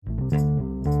Hello,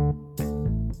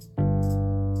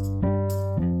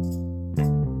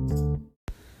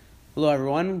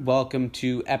 everyone. Welcome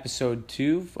to episode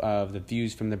 2 of the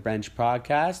Views from the Bench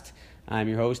podcast. I'm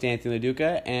your host, Anthony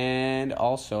LaDuca, and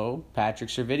also Patrick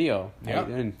Servideo. How you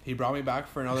doing? He brought me back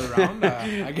for another round.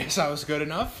 I guess I was good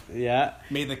enough. Yeah.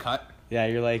 Made the cut. Yeah,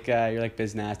 you're like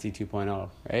Biz Nasty 2.0,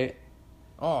 right?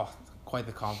 Oh, quite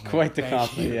the compliment. Quite the Thank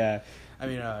compliment, you. yeah. I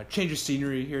mean, change of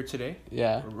scenery here today.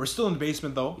 Yeah. We're still in the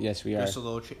basement, though. Yes, we are. Just a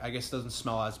little. I guess it doesn't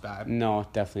smell as bad. No,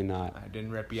 definitely not. I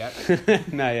didn't rip yet.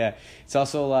 Not yet. It's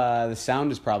also, the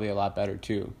sound is probably a lot better,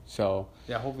 too. So.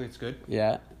 Yeah, hopefully it's good.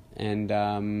 Yeah. And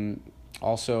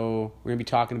also, we're going to be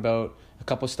talking about a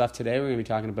couple stuff today. We're going to be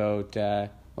talking about,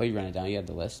 well, you ran it down. You had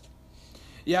the list.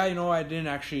 Yeah, I didn't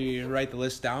actually write the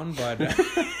list down, but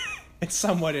it's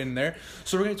somewhat in there.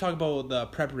 So we're going to talk about the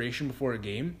preparation before a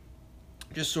game.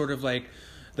 Just sort of like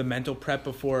the mental prep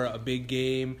before a big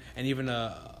game and even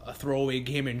a throwaway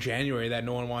game in January that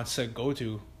no one wants to go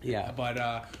to. Yeah. But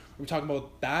we're talking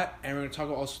about that, and we're going to talk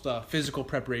about also the physical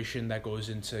preparation that goes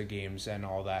into games and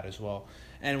all that as well.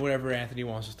 And whatever Anthony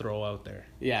wants to throw out there.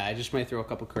 Yeah, I just might throw a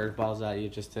couple curveballs at you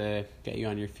just to get you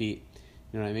on your feet.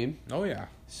 You know what I mean? Oh, yeah.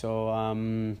 So,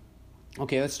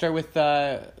 okay, let's start with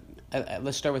that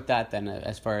then,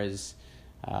 as far as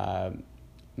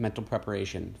mental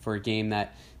preparation for a game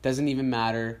that doesn't even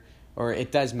matter, or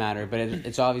it does matter, but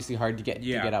it's obviously hard to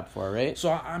get up for, right?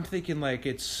 So I'm thinking like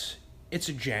it's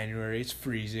a January, it's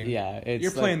freezing. Yeah,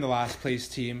 you're playing the last place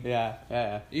team.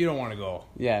 Yeah. You don't want to go.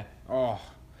 Yeah. Oh,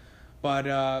 but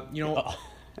I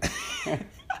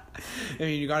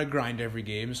mean, you got to grind every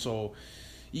game, so.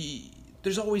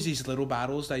 There's always these little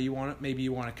battles that you want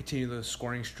to continue the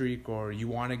scoring streak, or you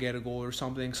want to get a goal or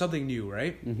something new,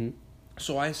 right? Mm-hmm.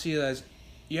 So I see it as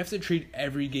you have to treat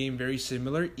every game very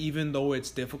similar, even though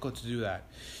it's difficult to do that.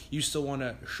 You still want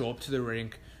to show up to the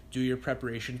rink, do your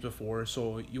preparations before,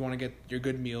 so you want to get your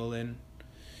good meal in,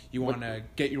 you want to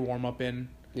get your warm up in,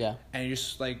 yeah, and you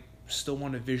just still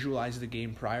want to visualize the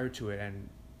game prior to it and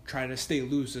try to stay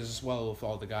loose as well with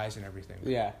all the guys and everything.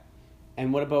 Yeah.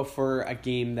 And what about for a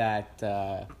game that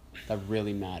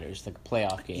really matters, like a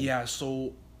playoff game? Yeah,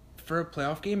 so for a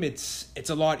playoff game, it's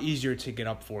a lot easier to get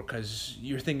up for because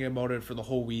you're thinking about it for the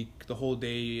whole week, the whole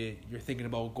day. You're thinking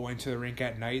about going to the rink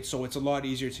at night, so it's a lot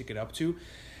easier to get up to.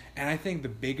 And I think the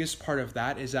biggest part of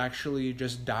that is actually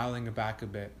just dialing it back a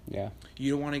bit. Yeah.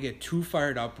 You don't want to get too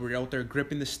fired up. We're out there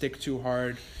gripping the stick too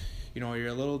hard. You're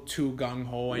a little too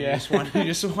gung-ho, and you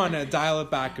just want to dial it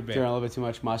back a bit. Throwing a little bit too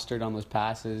much mustard on those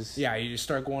passes. Yeah, you just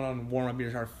start going on warm-up, you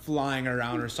start flying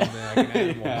around or something like an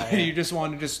animal. Yeah. You just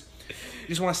want to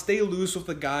stay loose with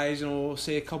the guys,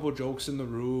 say a couple jokes in the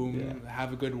room,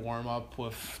 have a good warm-up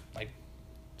with,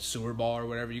 sewer ball or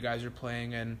whatever you guys are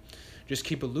playing, and just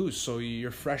keep it loose so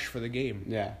you're fresh for the game.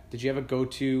 Yeah. Did you have a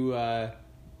go-to,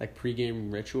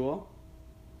 pre-game ritual?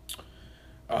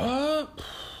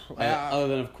 Other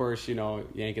than, of course,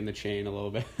 yanking the chain a little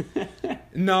bit.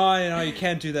 No, you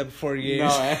can't do that before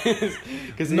games. No,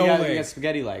 because you got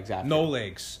spaghetti legs after. No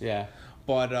legs. Yeah.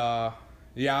 But, I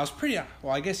was pretty...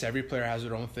 Well, I guess every player has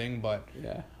their own thing, but...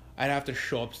 Yeah. I'd have to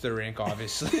show up to the rink,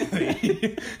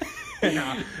 obviously.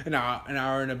 an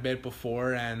hour and a bit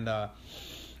before, and,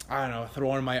 throw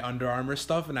on my Under Armour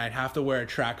stuff, and I'd have to wear a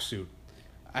tracksuit.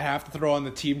 I have to throw on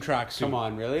the team tracksuit. Come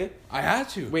on, really? I had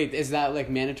to. Wait, is that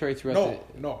mandatory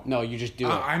throughout No. No, you just do it.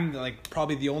 I'm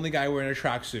probably the only guy wearing a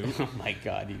tracksuit. Oh my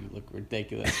god, you look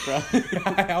ridiculous, bro.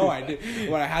 I did.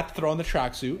 When I had to throw on the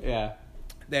tracksuit. Yeah.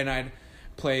 Then I'd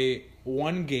play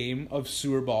one game of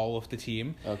sewer ball with the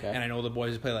team. Okay. And I know the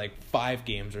boys play 5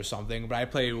 games or something, but I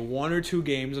play 1 or 2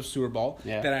 games of sewer ball.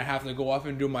 Yeah. Then I have to go off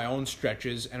and do my own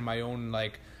stretches and my own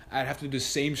I'd have to do the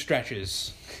same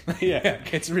stretches. Yeah,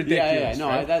 it's ridiculous. Yeah. No,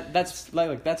 right? that's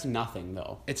that's nothing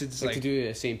though. It's to do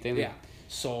the same thing. Yeah.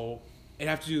 So I'd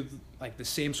have to do the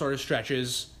same sort of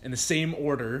stretches in the same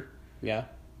order. Yeah.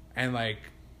 And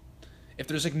if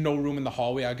there's no room in the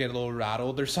hallway, I'll get a little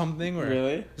rattled or something. Or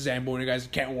really? Zamboni guys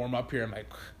can't warm up here. I'm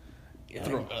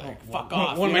fuck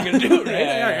off. What am I gonna do? Right?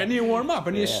 Yeah. I need to warm up.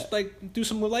 I need to do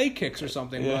some leg kicks or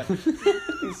something. Yeah.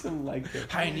 But some leg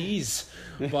kicks. high knees.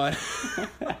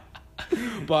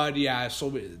 But yeah.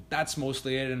 So that's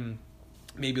mostly it. And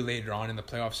maybe later on in the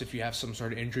playoffs, if you have some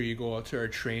sort of injury, you go out to our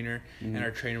trainer, and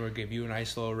our trainer will give you a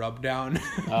nice little rub down.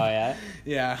 Oh yeah.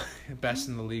 Yeah, best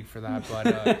in the league for that.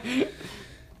 But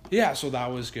yeah, so that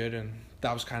was good, and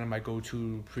that was kind of my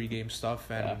go-to pregame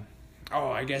stuff. And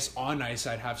I guess on ice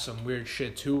I'd have some weird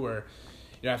shit too, where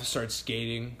you'd have to start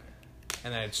skating,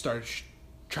 and then I'd start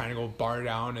trying to go bar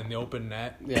down in the open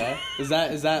net. Yeah. Is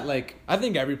that I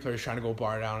think every player's trying to go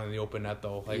bar down in the open net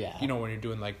though. When you're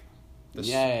doing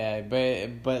Yeah,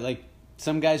 but like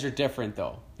some guys are different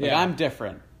though. Like I'm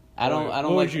different. I don't What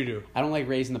like, would you do? I don't like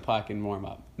raising the puck in warm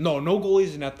up. No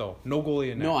goalies in net though. No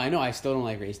goalie in net. No, I know. I still don't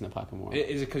like raising the puck in warm up.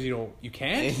 Is it because you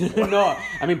can't? No,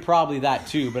 I mean probably that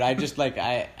too. But I just like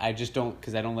I just don't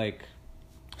because I don't like.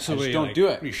 So I just wait, don't like, do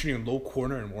it. You're shooting low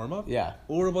corner in warm up. Yeah.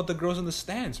 Well, what about the girls in the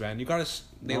stands, man? You gotta.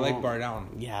 They No. like bar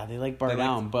down. Yeah, they like bar They like-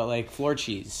 down, but like floor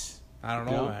cheese. I don't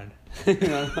You know, know?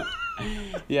 man.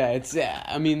 Yeah, it's.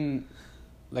 I mean,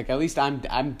 like at least I'm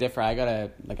different.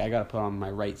 I gotta put on my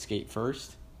right skate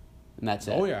first, and that's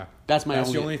it. Oh yeah. That's my That's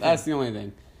only. the only thing. That's the only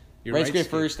thing. Your Right skate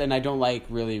skate. first, and I don't like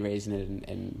really raising it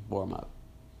in warm up.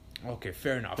 Okay,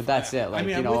 fair enough. But that's it, like, I mean,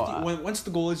 you I'm know, with you. Once the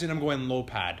goal is in, I'm going low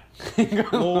pad.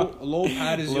 low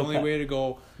pad is the Low only pad. way to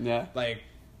go. Yeah. Like,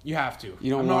 you have to. You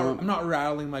don't I'm want not. him- I'm not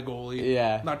rattling my goalie.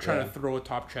 Yeah, I'm not trying yeah. to throw a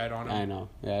top chat on him. I know.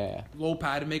 Yeah. Low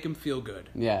pad to make him feel good.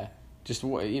 Yeah. Just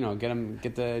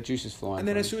get the juices flowing. And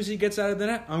then for as him. soon as he gets out of the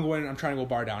net, I'm trying to go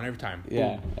bar down every time.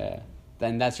 Yeah, Boom. yeah.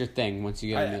 Then that's your thing. Once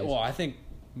you get in there. I think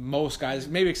most guys,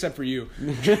 maybe except for you,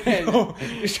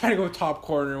 just trying to go top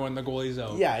corner when the goalie's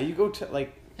out. Yeah, you go to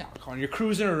like. Yeah, Colin, you're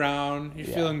cruising around. You're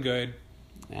Yeah. feeling good.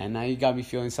 And now you got me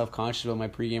feeling self-conscious about my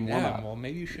pregame warm Yeah, up. well,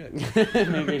 maybe you should.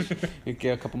 Maybe I should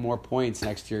get a couple more points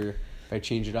next year if I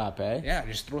change it up, eh? Yeah,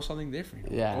 just throw something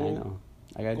different. Yeah, Go-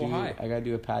 I know. go high. I gotta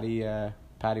do a patty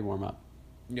warm up.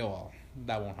 Yeah, well,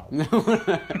 that won't help.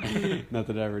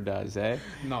 Nothing ever does, eh?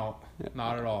 No,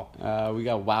 not at all. We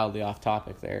got wildly off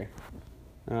topic there.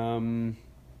 What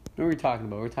were we talking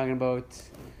about? We're talking about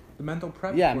The mental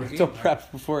prep. yeah, before a mental game, right?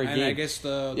 prep before a And game. I guess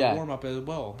the Yeah. warm up as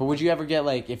well. But would you ever get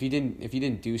like if you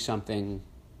didn't do something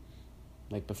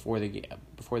like before the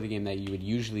game that you would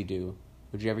usually do?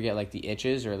 Would you ever get like the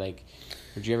itches or like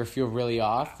would you ever feel really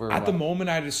off? Or At the what? moment,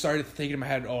 I just started thinking in my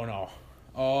head, "Oh no,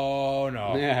 oh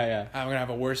no, Yeah. I'm gonna have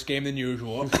a worse game than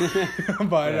usual."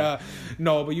 But Yeah.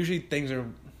 no, but usually things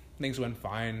went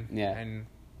fine. Yeah. And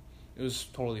it was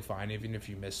totally fine, even if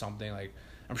you miss something. Like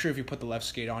I'm sure if you put the left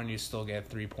skate on, you still get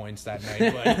 3 points that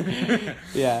night. But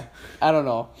Yeah, I don't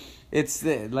know. It's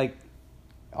like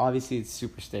obviously it's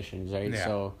superstitions, right? Yeah.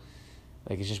 So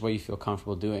like it's just what you feel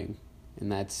comfortable doing, and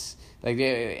that's like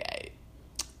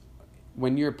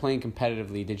when you're playing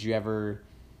competitively. Did you ever,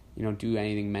 do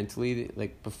anything mentally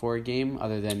like before a game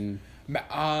other than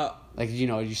like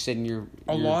you sit in your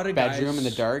lot of bedroom guys- in the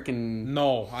dark and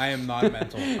no, I am not a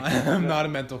mental. I am not a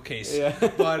mental case. Yeah.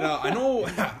 But I know.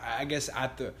 I guess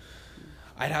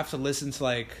I'd have to listen to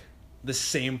like the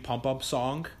same pump up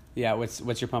song. yeah.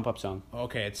 What's your pump up song?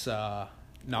 Okay, it's not.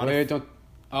 Wait, don't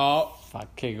Oh, fuck.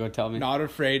 Okay, go tell me. not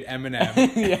afraid. Eminem.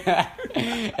 Yeah,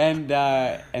 and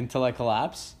Until I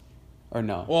Collapse, or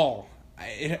no? Well,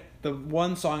 the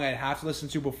one song I'd have to listen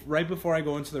to right before I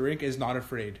go into the rink is "Not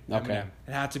Afraid." Okay. Eminem.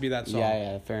 It had to be that song.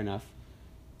 Yeah, fair enough.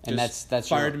 And Just that's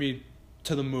fired me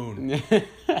to the moon.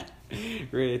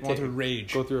 Really, I want to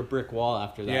rage. go through a brick wall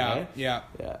after that. Yeah, eh? yeah.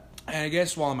 Yeah. And I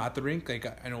guess while I'm at the rink,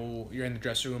 like I know you're in the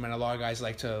dressing room, and a lot of guys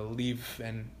like to leave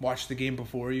and watch the game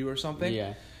before you or something.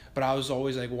 Yeah. But I was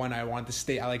always like one I wanted to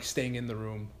stay. I like staying in the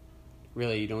room.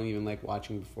 Really, you don't even like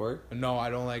watching before? No, I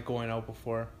don't like going out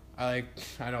before. I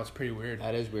know it's pretty weird.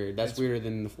 That is weird. That's weirder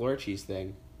than the floor cheese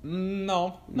thing.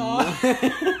 No.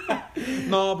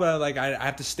 No, but like I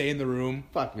have to stay in the room,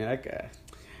 Fuck me, that guy.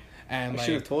 and I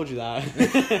should have like told you that.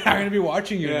 I'm gonna be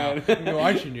watching you Yeah. now. I'm gonna be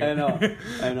watching you. I know.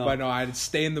 But no, I'd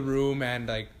stay in the room and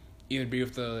like either be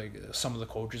with some of the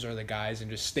coaches or the guys and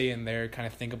just stay in there, kind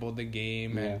of think about the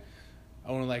game. Yeah. And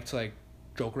I wouldn't like to like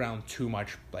joke around too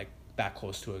much, like that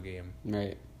close to a game.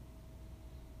 Right.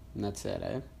 And that's it,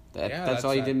 eh? Yeah, that's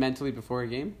all you that. did mentally before a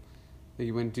game? Like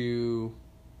you wouldn't do...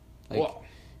 Well,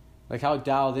 how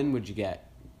dialed in would you get?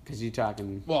 Because you're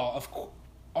talking... of course,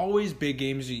 always big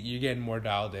games you're getting more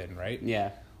dialed in, right?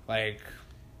 Yeah. Like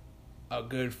a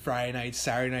good Friday night,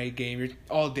 Saturday night game, you're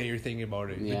all day you're thinking about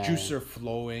it. Yeah. The juices are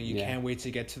flowing. You Yeah. can't wait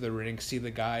to get to the rink, see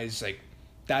the guys. Like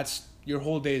that's your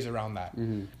whole day's around that.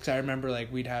 Mhm. Because I remember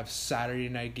like we'd have Saturday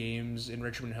night games in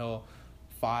Richmond Hill,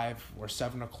 5 or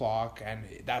 7 o'clock, and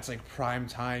that's like prime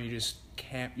time. You just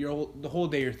can't. The whole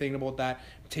day you're thinking about that.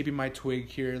 Taping my twig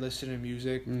here, listening to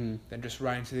music, Mhm. then just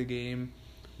riding to the game.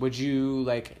 Would you,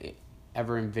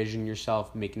 ever envision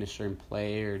yourself making a certain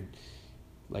play or,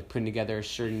 putting together a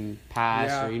certain pass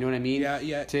Yeah. or, you know what I mean? Yeah,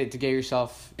 yeah. To get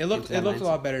yourself... It looked into that a mindset?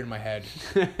 lot better in my head.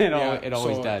 It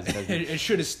always so does, doesn't it? It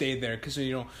should have stayed there because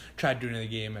tried doing it in the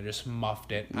game and just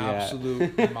muffed it. Yeah.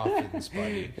 Absolute muffins,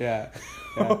 buddy. Yeah.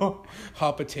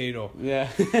 Hot potato. Yeah.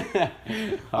 I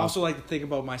also like to think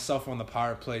about myself on the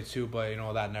power play too, but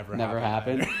that never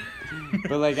happened. either.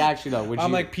 But, actually, though, would I'm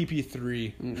you... like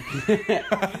PP3.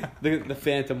 the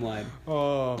Phantom line.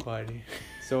 Oh, buddy.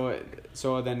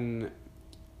 So then,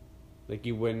 like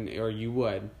you wouldn't, or you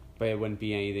would, but it wouldn't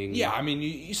be anything. Yeah, I mean,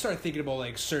 you start thinking about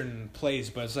like certain plays,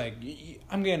 but it's like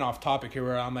I'm getting off topic here.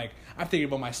 Where I'm thinking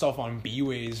about myself on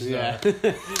B-Ways. Yeah,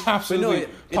 absolutely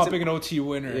popping an OT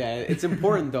winner. Yeah, it's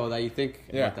important though that you think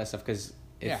about that stuff because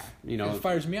it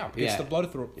fires me up. It's the blood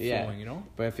flowing, you know.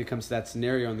 But if it comes to that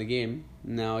scenario in the game,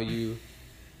 now you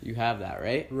have that,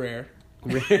 right? Rare.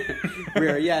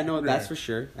 Yeah, no, Rare. That's for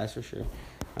sure.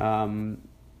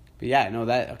 But yeah, no,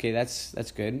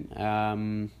 that's good.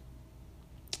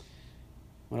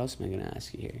 What else am I gonna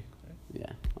ask you here?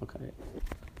 Yeah, okay.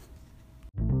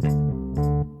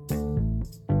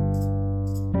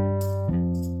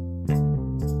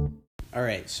 All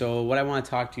right, so what I want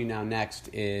to talk to you now next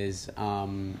is, have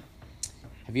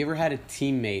you ever had a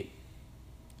teammate,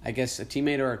 I guess a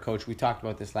teammate or a coach, we talked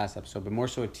about this last episode, but more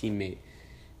so a teammate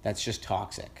that's just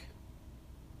toxic?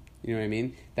 You know what I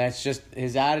mean? That's just,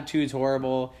 his attitude's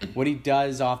horrible, what he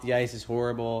does off the ice is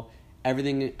horrible,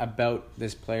 everything about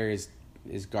this player is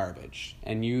garbage,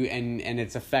 and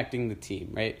it's affecting the team,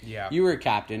 right? Yeah. You were a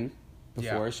captain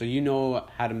before, so you know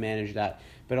how to manage that,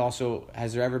 but also,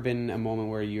 has there ever been a moment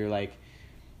where you're like,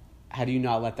 how do you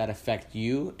not let that affect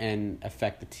you and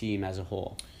affect the team as a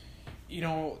whole? You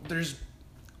know, there's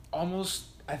almost,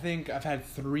 I think I've had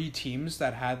 3 teams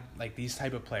that had like these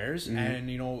type of players,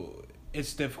 and you know,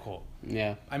 it's difficult.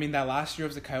 Yeah. I mean, that last year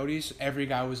of the Coyotes, every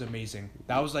guy was amazing.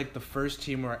 That was like the first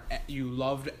team where you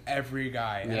loved every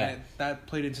guy, and that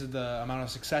played into the amount of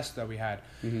success that we had.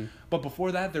 Mm-hmm. But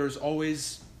before that, there was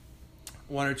always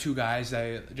 1 or 2 guys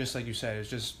that, just like you said, it's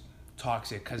just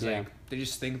toxic because like they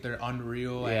just think they're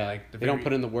unreal and like they don't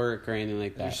put in the work or anything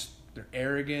like that. They're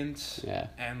arrogant. Yeah.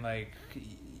 And like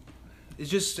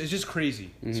it's just crazy.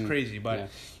 It's crazy, but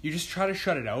you just try to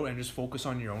shut it out and just focus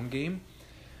on your own game.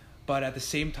 But at the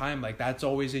same time, like that's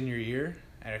always in your ear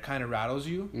and it kind of rattles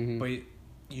you. Mm-hmm. But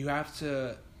you have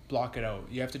to block it out.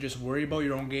 You have to just worry about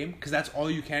your own game because that's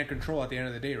all you can control at the end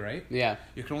of the day, right? Yeah.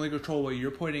 You can only control what you're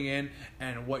putting in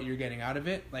and what you're getting out of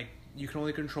it. Like you can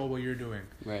only control what you're doing.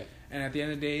 Right. And at the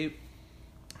end of the day,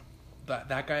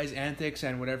 that guy's antics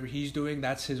and whatever he's doing,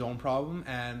 that's his own problem,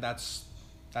 and that's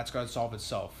got to solve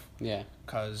itself. Yeah.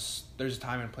 Because there's a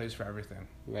time and place for everything.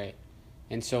 Right.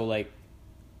 And so, like,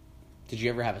 did you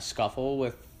ever have a scuffle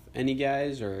with any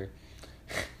guys, or?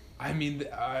 I mean,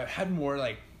 I had more,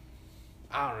 like,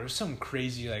 I don't know, there's some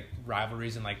crazy, like,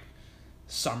 rivalries and, like,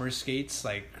 summer skates,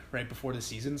 like, right before the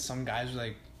season. Some guys were,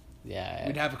 like,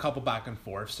 we'd have a couple back and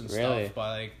forths and stuff, but,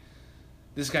 like,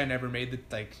 this guy never made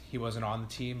he wasn't on the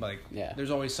team. Like,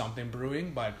 there's always something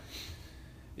brewing, but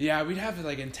yeah, we'd have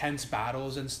like intense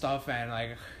battles and stuff. And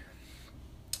like,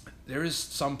 there was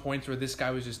some points where this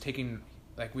guy was just taking,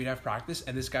 like, we'd have practice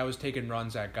and this guy was taking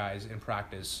runs at guys in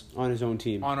practice on his own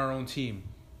team, on our own team.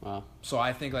 Wow. So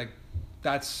I think like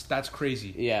that's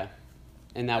crazy. Yeah.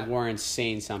 And that warrants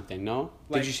saying something. No?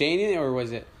 Like, did you say anything, or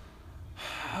was it?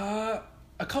 A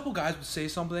couple guys would say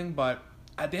something, but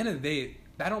at the end of the day,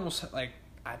 that almost, like,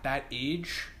 at that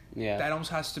age, that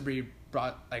almost has to be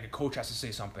brought, like, a coach has to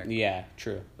say something. Yeah,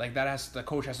 true. Like, the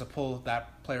coach has to pull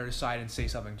that player aside and say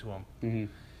something to him. Mm-hmm.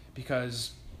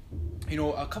 Because, you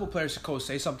know, a couple players could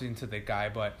say something to the guy,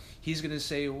 but he's going to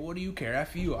say, well, what do you care?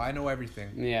 F you, I know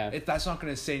everything. Yeah. That's not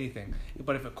going to say anything.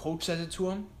 But if a coach says it to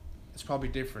him, it's probably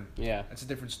different. Yeah. It's a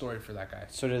different story for that guy.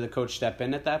 So did the coach step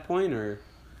in at that point, or?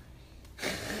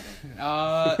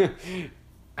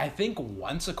 I think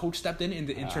once a coach stepped in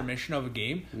the intermission of a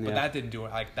game, but that didn't do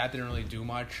it. Like, that didn't really do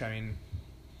much. I mean,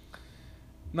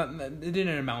 it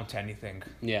didn't amount to anything.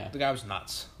 Yeah, the guy was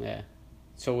nuts. Yeah.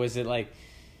 So was it like?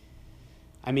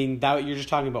 I mean, that you're just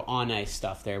talking about on ice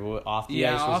stuff there, but off the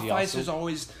ice, was off ice, there's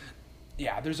always,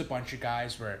 there's a bunch of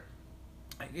guys where,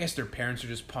 I guess their parents are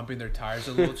just pumping their tires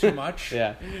a little too much.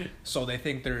 Yeah. So they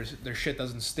think their shit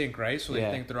doesn't stink, right? So they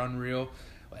think they're unreal.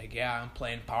 Like, I'm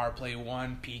playing power play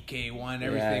 1, PK 1,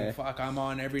 everything. Yeah. Fuck, I'm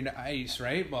on every ice,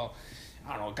 right? Well,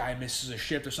 I don't know, a guy misses a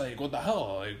shift or something. Like, what the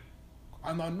hell? Like,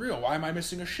 I'm unreal. Why am I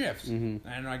missing a shift? Mm-hmm.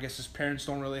 And I guess his parents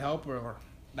don't really help, or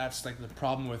that's, like, the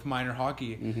problem with minor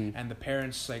hockey. Mm-hmm. And the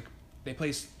parents, like, they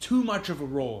play too much of a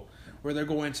role where they're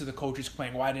going to the coaches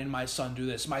playing, why didn't my son do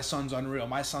this? My son's unreal.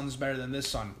 My son's better than this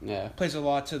son. Yeah. Plays a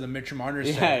lot to the Mitch Marner.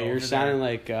 Yeah, you're sounding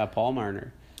like Paul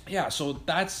Marner. Yeah, so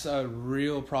that's a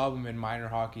real problem in minor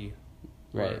hockey,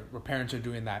 where parents are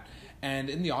doing that. And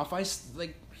in the off ice,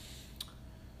 like,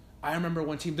 I remember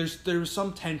one team, there was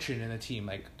some tension in the team.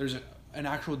 Like, there's an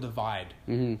actual divide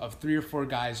of 3 or 4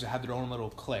 guys that had their own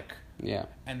little clique. Yeah.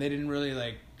 And they didn't really,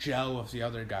 like, gel with the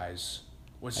other guys,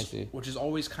 which is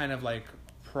always kind of like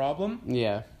a problem.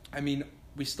 Yeah. I mean,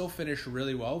 we still finished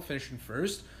really well, finishing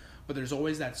first, but there's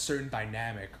always that certain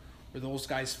dynamic where those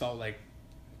guys felt like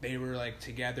they were like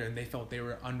together and they felt they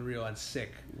were unreal and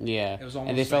sick. Yeah. It was almost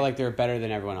and they felt like they were better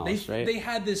than everyone else, right? They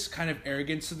had this kind of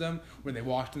arrogance to them when they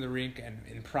walked in the rink and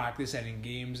in practice and in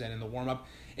games and in the warm up.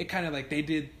 It kind of like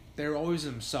they were always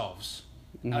themselves.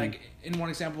 Mm-hmm. Like in one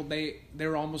example, they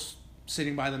were almost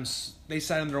sitting by them. They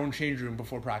sat in their own change room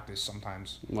before practice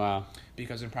sometimes. Wow.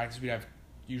 Because in practice we'd have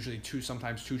usually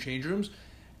sometimes two change rooms,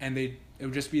 and it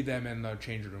would just be them in the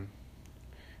change room.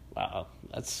 Wow,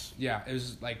 that's... Yeah, it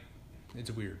was like, it's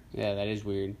weird. Yeah, that is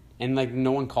weird. And like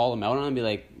no one called them out on it and be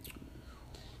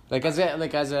like as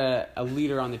a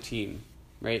leader on the team,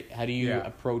 right? How do you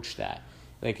approach that?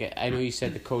 Like I know you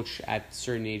said the coach at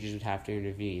certain ages would have to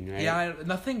intervene, right? Yeah,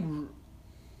 nothing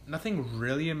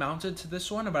really amounted to this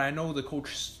one, but I know the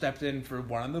coach stepped in for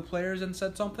one of the players and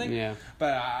said something. Yeah.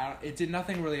 But it did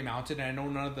nothing really amounted, and I know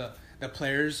none of the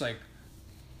players, like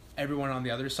everyone on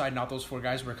the other side, not those four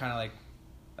guys, were kind of like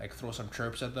throw some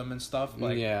chirps at them and stuff.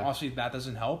 But obviously that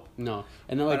doesn't help. No,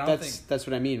 and then, like that's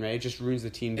what I mean, right? It just ruins the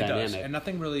team dynamic. Does. And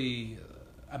nothing really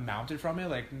amounted from it,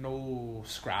 like no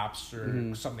scraps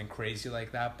or something crazy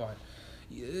like that. But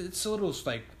it's a little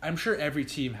like, I'm sure every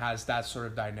team has that sort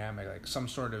of dynamic, like some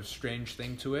sort of strange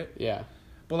thing to it. Yeah.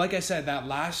 But like I said, that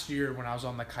last year when I was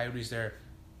on the Coyotes there,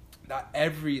 that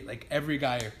every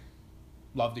guy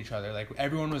loved each other. Like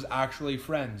everyone was actually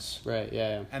friends. Right.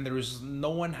 Yeah. And there was no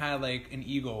one had like an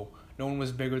ego. No one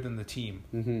was bigger than the team.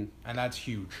 Mm-hmm. And that's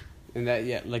huge. And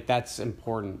that that's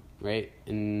important, right?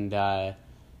 And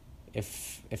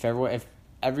if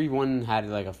everyone had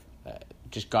like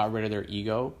just got rid of their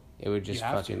ego, it would just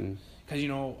fucking... Because,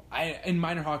 in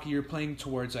minor hockey, you're playing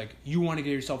towards, like, you want to get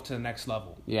yourself to the next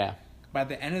level. Yeah. But at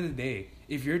the end of the day,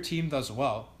 if your team does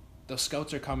well, the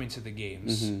scouts are coming to the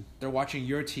games. Mm-hmm. They're watching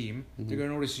your team. Mm-hmm. They're going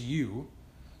to notice you.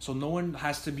 So no one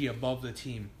has to be above the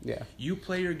team. Yeah. You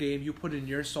play your game. You put in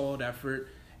your solid effort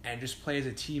and just play as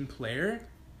a team player.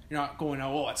 You're not going,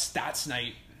 it's stats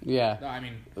night. Yeah. I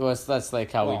mean... Well, that's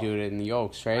like how we do it in the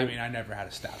Oaks, right? I mean, I never had a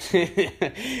stats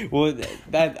night. Well,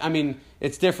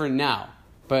 it's different now.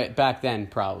 But back then,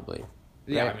 probably.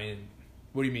 Yeah, right? I mean...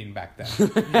 What do you mean back then?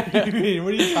 What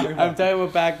are you talking about? I'm talking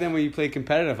about back then when you played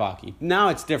competitive hockey. Now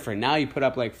it's different. Now you put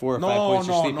up like 4 or 5 points.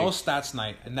 No stats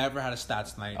night. I never had a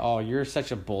stats night. Oh, you're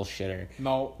such a bullshitter.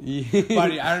 No,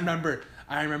 buddy. I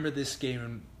remember this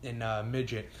game in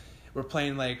midget. We're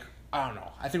playing I don't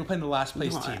know. I think we're playing the last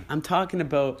place team. I'm talking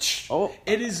about.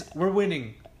 We're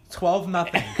winning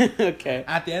 12-0. Okay.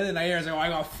 At the end of the night, I was like, I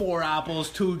got 4 apples,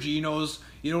 2 Genos.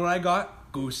 You know what I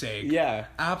got? Goose egg. Yeah.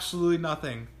 Absolutely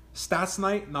nothing. Stats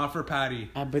night, not for Patty.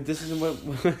 But this isn't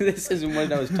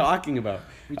what I was talking about.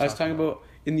 I was talking about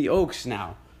in the Oaks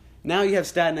now. Now you have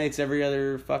stat nights every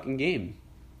other fucking game.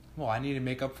 Well, I need to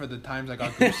make up for the times I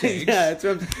got goose eggs. Yeah,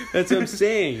 that's what I'm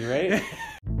saying, right?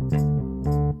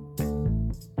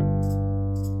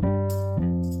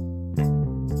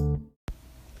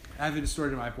 I have it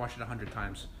stored in I've watched it 100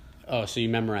 times. Oh, so you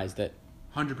memorized it?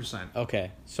 100%.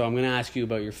 Okay, so I'm gonna ask you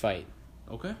about your fight.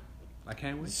 Okay, I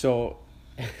can't wait. So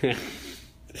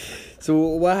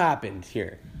what happened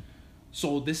here?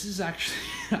 So this is actually,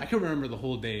 I can remember the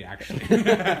whole day actually.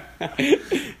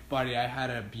 Buddy, I had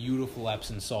a beautiful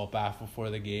Epsom salt bath before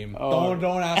the game. Oh.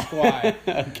 Don't ask why.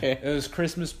 Okay. It was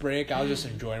Christmas break. I was just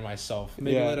enjoying myself.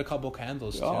 Maybe lit a couple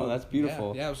candles too. Oh, that's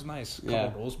beautiful. Yeah, it was nice. A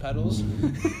couple rose petals.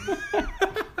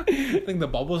 I think the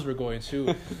bubbles were going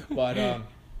too. But it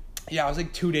was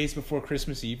like 2 days before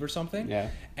Christmas Eve or something. Yeah.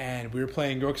 And we were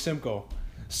playing York Simcoe.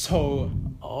 So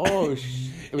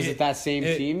was it that same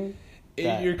team?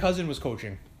 Your cousin was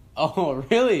coaching. Oh,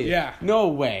 really? Yeah. No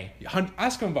way.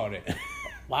 Ask him about it.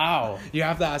 Wow. You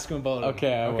have to ask him about it.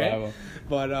 Okay, I will.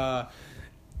 But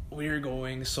we were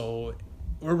going, so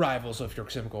we're rivals of York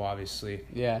Simcoe, obviously.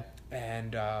 Yeah.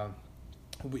 And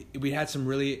we had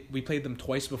we played them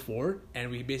twice before, and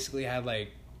we basically had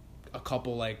like a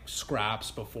couple like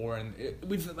scraps before, and it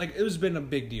was been a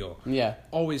big deal. Yeah.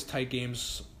 Always tight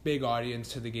games, big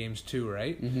audience to the games too,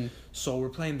 right? Mm-hmm. So we're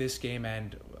playing this game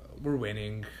and we're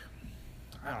winning.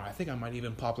 I don't know. I think I might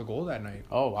even pop a goal that night.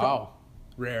 Oh wow.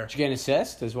 Rare. Did you get an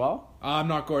assist as well? I'm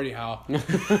not Gordie Howe.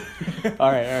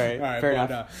 All right. Fair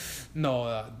enough.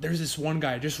 There's this one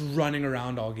guy just running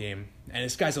around all game, and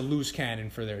this guy's a loose cannon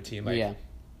for their team.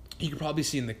 You could probably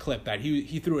see in the clip that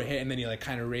he threw a hit and then he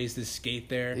kind of raised his skate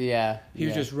there. Yeah. He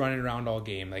was just running around all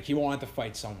game. He wanted to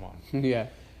fight someone. Yeah.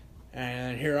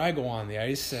 And here I go on the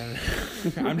ice, and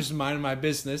I'm just minding my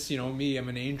business. Me, I'm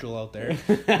an angel out there.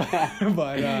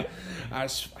 But I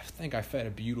think I fed a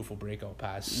beautiful breakout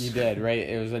pass. You did, right?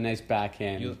 It was a nice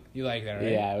backhand. You like that,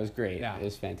 right? Yeah, it was great. Yeah. It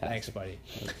was fantastic. Thanks, buddy.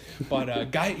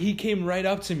 But guy, he came right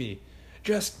up to me,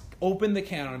 just opened the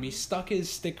can on me, stuck his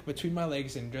stick between my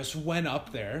legs, and just went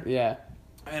up there. Yeah.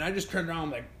 And I just turned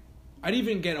around like, I didn't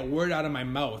even get a word out of my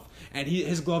mouth, and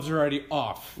his gloves were already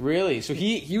off. Really? So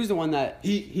he was the one that...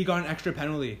 He got an extra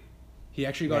penalty. He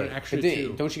actually got an extra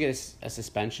 2. Don't you get a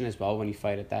suspension as well when you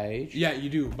fight at that age? Yeah, you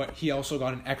do, but he also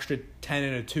got an extra 10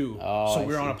 and a 2. Oh, so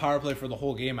we were on a power play for the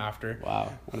whole game after.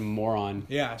 Wow, what a moron.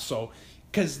 Yeah, so,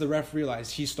 because the ref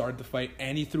realized he started the fight,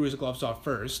 and he threw his gloves off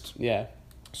first. Yeah.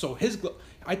 So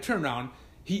I turned around,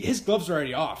 his gloves are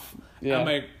already off. Yeah. I'm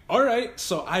like, all right.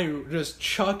 So I just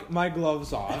chuck my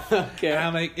gloves off. Okay. And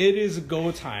I'm like, it is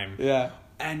go time. Yeah.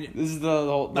 And this is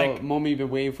the moment you've been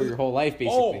waiting for your whole life,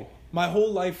 basically. Oh, my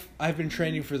whole life I've been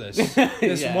training for this.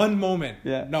 This Yeah. one moment.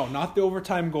 Yeah. No, not the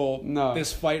overtime goal. No.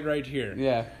 This fight right here.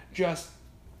 Yeah. Just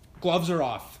gloves are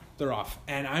off. They're off.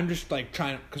 And I'm just like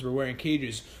trying, because we're wearing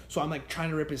cages. So I'm like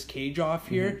trying to rip his cage off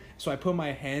here. Mm-hmm. So I put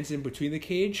my hands in between the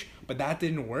cage, but that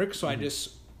didn't work. So I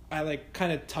like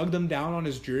kind of tugged him down on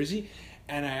his jersey,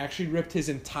 and I actually ripped his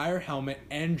entire helmet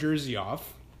and jersey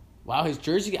off. Wow, his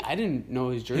jersey, I didn't know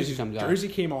his jersey His comes off. jersey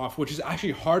came off, which is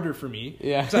actually harder for me.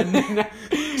 Yeah. So I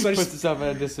Puts himself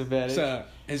at a disadvantage.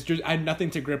 his jersey, I had nothing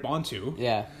to grip onto.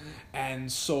 Yeah.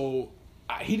 And so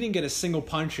he didn't get a single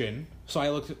punch in. So I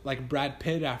looked like Brad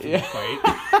Pitt after the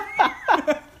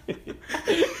fight.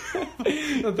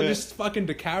 They're just fucking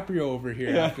DiCaprio over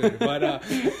here after. But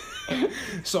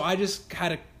so I just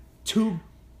had 2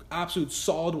 absolute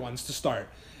solid ones to start.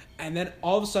 And then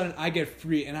all of a sudden I get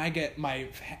free and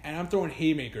I'm throwing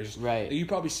haymakers. Right. You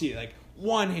probably see it, like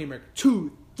 1 haymaker,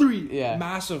 2, 3 Yeah.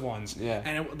 massive ones. Yeah.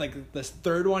 And this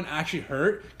third one actually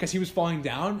hurt because he was falling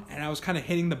down and I was kind of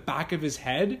hitting the back of his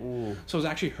head. Ooh. So it was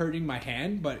actually hurting my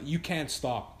hand, but you can't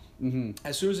stop. Mm-hmm.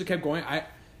 As soon as it kept going,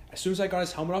 as soon as I got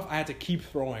his helmet off, I had to keep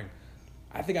throwing.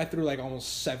 I think I threw like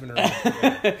almost 7 or 8.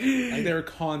 Like they were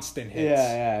constant hits.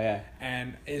 Yeah.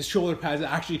 And his shoulder pads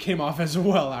actually came off as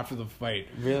well after the fight.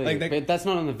 Really? But that's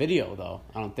not on the video, though,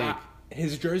 I don't think.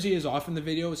 His jersey is off in the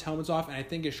video, his helmet's off, and I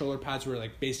think his shoulder pads were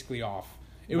like basically off.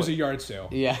 It was a yard sale.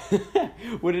 Yeah.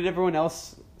 What did everyone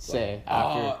else say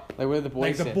after? Like, what did the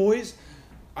boys say? The boys,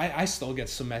 I still get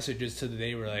some messages to the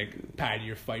day where like, Patty,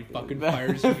 your fight fucking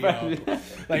fires me up.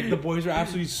 Like, the boys were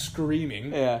absolutely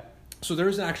screaming. Yeah. So there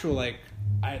was an actual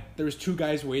there was 2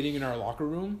 guys waiting in our locker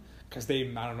room because they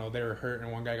were hurt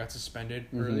and one guy got suspended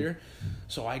earlier.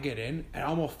 So I get in and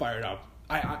I'm all fired up.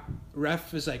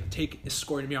 Ref is like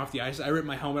escorting me off the ice. I rip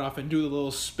my helmet off and do the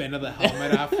little spin of the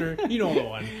helmet after. You know the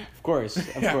one. Of course,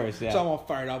 yeah. So I'm all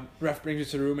fired up. Ref brings me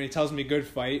to the room and he tells me good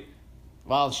fight.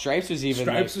 Wow, Stripes was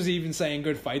even saying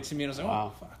good fight to me, and I was like,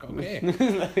 wow. Oh, fuck,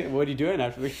 okay. What are you doing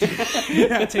after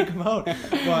Yeah, take him out.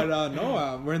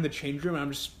 But we're in the change room,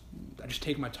 and I just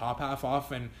take my top half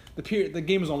off, and the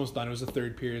game was almost done. It was the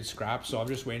 3rd period scrap, so I'm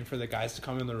just waiting for the guys to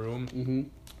come in the room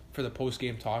for the post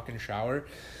game talk and shower,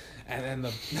 and then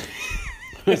the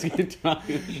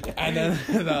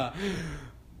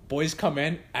boys come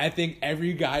in. I think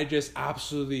every guy just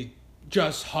absolutely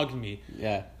just hugged me.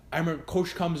 Yeah. I remember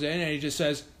coach comes in and he just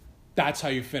says, "That's how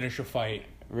you finish a fight."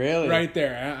 Really? Right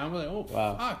there. And I'm like, oh,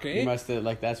 wow. fuck, eh? You must have,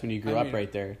 that's when you grew up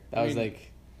right there. That was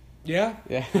like... Yeah.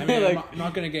 Yeah. I mean, I'm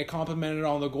not going to get complimented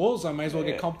on the goals. I might as well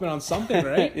get complimented on something,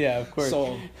 right? Yeah, of course.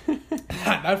 So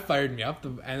that fired me up.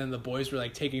 And then the boys were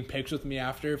like taking pics with me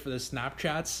after for the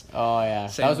Snapchats. Oh, yeah.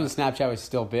 That was when Snapchat was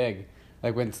still big.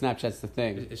 Like when Snapchat's the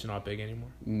thing. It's not big anymore?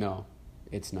 No,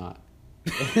 it's not.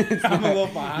 I'm a little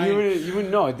behind. You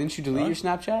wouldn't know. Didn't you delete your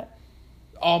Snapchat?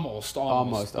 Almost.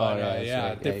 Oh, yeah.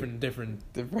 Right.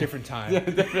 Different time.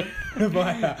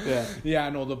 Yeah, yeah.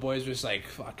 No, the boys were just like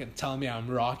fucking telling me I'm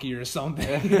Rocky or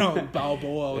something.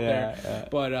 Balboa out there. Yeah.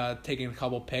 But taking a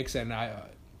couple pics, and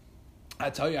I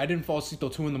tell you, I didn't fall asleep till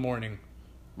 2 a.m.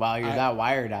 Wow, you're that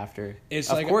wired after.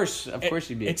 Of course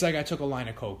you'd be. It's like I took a line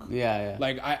of coke. Yeah.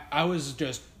 Like I was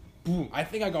just boom. I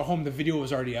think I got home. The video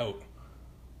was already out.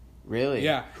 Really?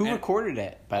 Yeah. Who recorded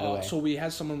it, by the way? So we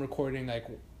had someone recording, like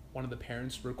one of the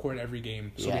parents record every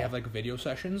game. So we have like video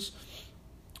sessions.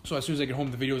 So as soon as I get home,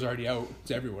 the video is already out.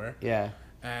 It's everywhere. Yeah.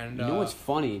 And you know what's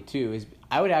funny too is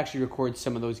I would actually record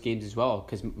some of those games as well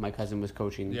because my cousin was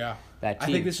coaching. That team. I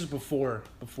think this is before.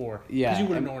 Yeah. Because you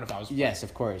would have known if I was playing. Yes,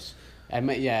 of course. Would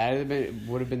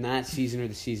have been that season or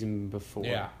the season before.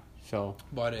 Yeah. So.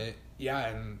 But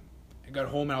and I got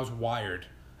home and I was wired,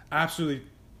 absolutely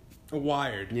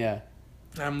wired. Yeah.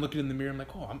 And I'm looking in the mirror. I'm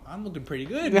like, oh, I'm looking pretty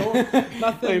good. No,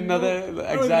 nothing.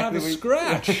 Exactly. Have a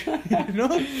scratch.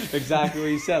 Exactly what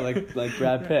you said, like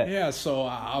Brad Pitt. Yeah. So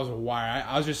I was wired.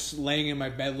 I was just laying in my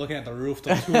bed looking at the roof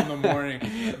till 2 a.m.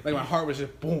 Like my heart was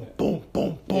just boom, boom,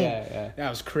 boom, boom. Yeah. Yeah, it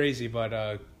was crazy,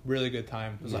 but really good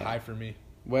time. It was a high for me.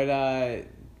 What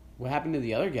What happened to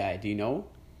the other guy? Do you know?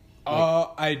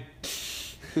 I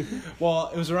well,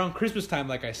 it was around Christmas time,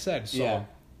 like I said. So Yeah.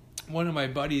 one of my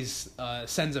buddies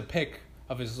sends a pic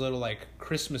of his little like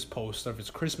Christmas post of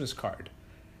his Christmas card,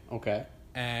 Okay.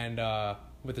 and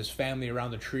with his family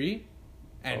around the tree.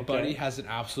 And Okay. Buddy has an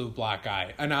absolute black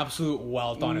eye, an absolute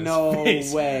welt on his No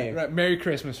face. way. Right, Merry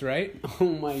Christmas, right? Oh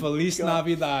my Feliz God.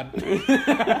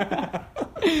 Navidad.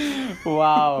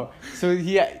 Wow. So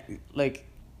like,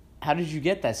 how did you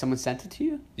get that? Someone sent it to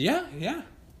you? Yeah.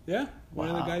 One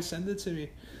of the Wow. guys sent it to me,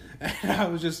 and I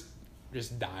was just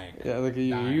dying. Yeah, look at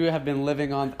you. Dying. You have been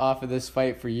living off of this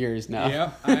fight for years now.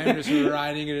 Yep, I'm just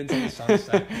riding it into the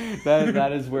sunset.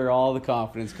 that is where all the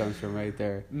confidence comes from, right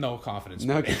there. No confidence.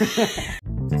 No. buddy.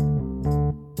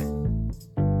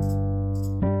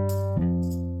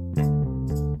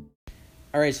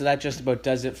 All right, so that just about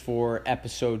does it for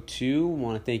episode 2. I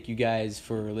want to thank you guys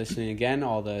for listening again,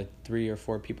 all the 3 or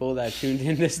 4 people that tuned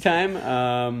in this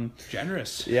time.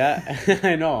 Generous. Yeah,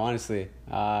 I know, honestly.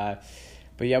 But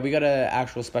yeah, we got an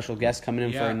actual special guest coming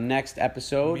in for our next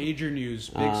episode. Major news.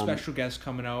 Big special guest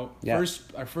coming out. Yeah.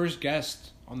 Our first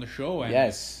guest on the show. And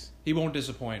Yes. he won't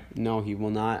disappoint. No, he will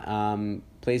not.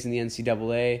 Plays in the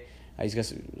NCAA. He's got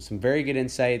some very good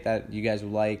insight that you guys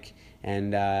will like.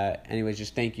 And anyways,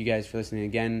 just thank you guys for listening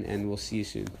again, and we'll see you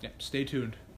soon. Yeah, stay tuned.